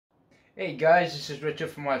Hey guys, this is Richard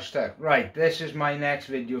from WELSHYTECH. Right, this is my next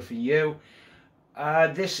video for you.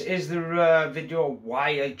 This is the video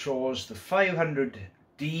why I chose the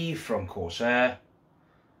 500D from Corsair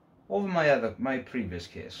over my previous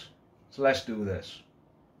case. So let's do this.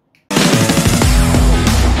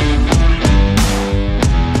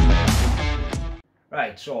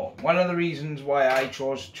 Right, so one of the reasons why I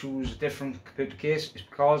chose to choose a different computer case is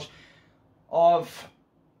because of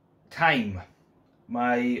time.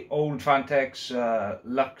 My old Fantex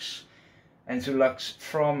Lux N2 Lux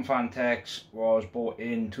from Fantex was bought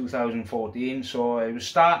in 2014, so it was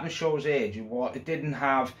starting to show its age. It didn't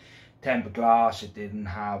have tempered glass, it didn't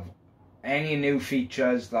have any new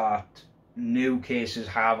features that new cases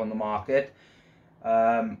have on the market.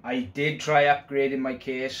 I did try upgrading my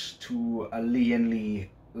case to a Lee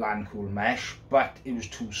land cool mesh, but it was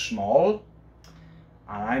too small,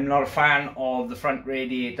 and I'm not a fan of the front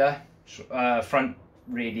radiator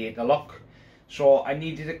look, so I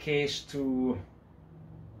needed a case to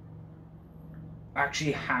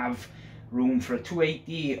actually have room for a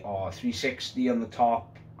 280 or 360 on the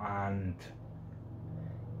top and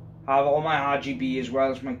have all my RGB as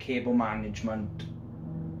well as my cable management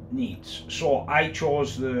needs. So I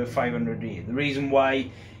chose the 500D. The reason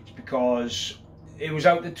why is because it was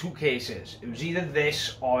out of two cases. It was either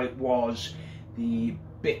this or it was the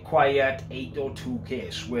Bit Quiet 802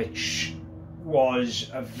 case, which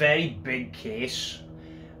was a very big case.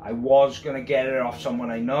 I was going to get it off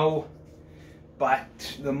someone I know,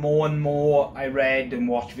 but the more and more I read and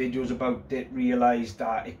watched videos about it, realised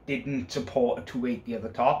that it didn't support a 280 at the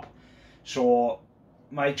top. So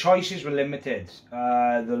my choices were limited.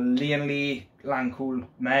 The Lee land cool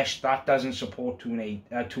mesh, that doesn't support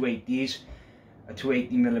 280s, a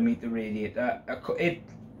 280mm radiator. It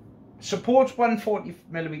supports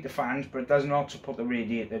 140mm fans, but it does not support the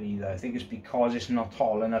radiator either. I think it's because it's not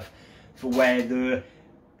tall enough for where the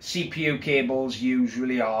CPU cables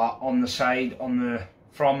usually are on the side.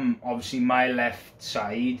 From obviously my left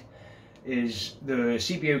side is the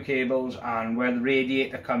CPU cables, and where the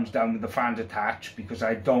radiator comes down with the fans attached, because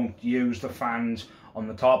I don't use the fans on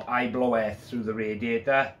the top. I blow air through the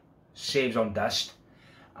radiator, saves on dust.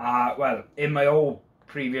 Well, in my old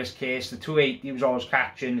previous case, the 280 was always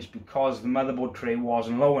catching. It's because the motherboard tray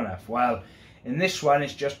wasn't low enough. Well, in this one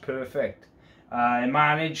it's just perfect. I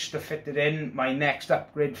managed to fit it in. My next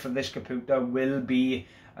upgrade for this computer will be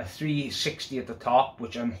a 360 at the top,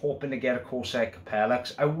 which I'm hoping to get a Corsair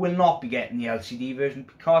Capellix. I will not be getting the LCD version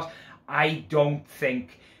because I don't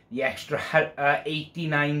think the extra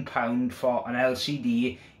 £89 for an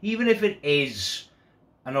LCD, even if it is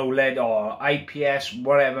an OLED or IPS,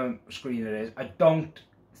 whatever screen it is, I don't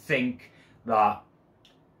think that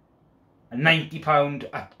a £90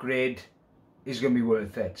 upgrade is going to be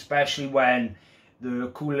worth it, especially when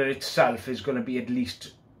the cooler itself is going to be at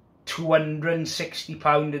least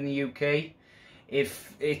 £260 in the UK,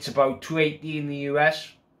 if it's about £280 in the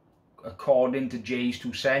US, according to Jay's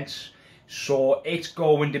 2 cents. So it's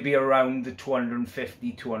going to be around the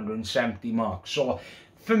 £250, £270 mark. So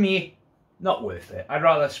for me, not worth it. I'd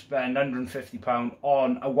rather spend £150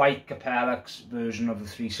 on a white Capellix version of the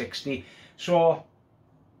 360. So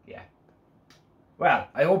yeah. Well,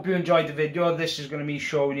 I hope you enjoyed the video. This is going to be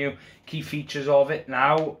showing you key features of it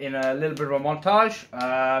now in a little bit of a montage.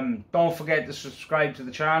 Don't forget to subscribe to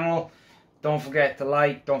the channel. Don't forget to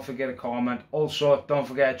like. Don't forget to comment. Also, don't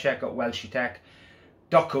forget to check out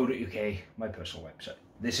WELSHYTECH.co.uk, my personal website.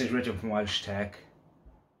 This is Richard from WELSHYTECH.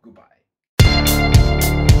 Goodbye.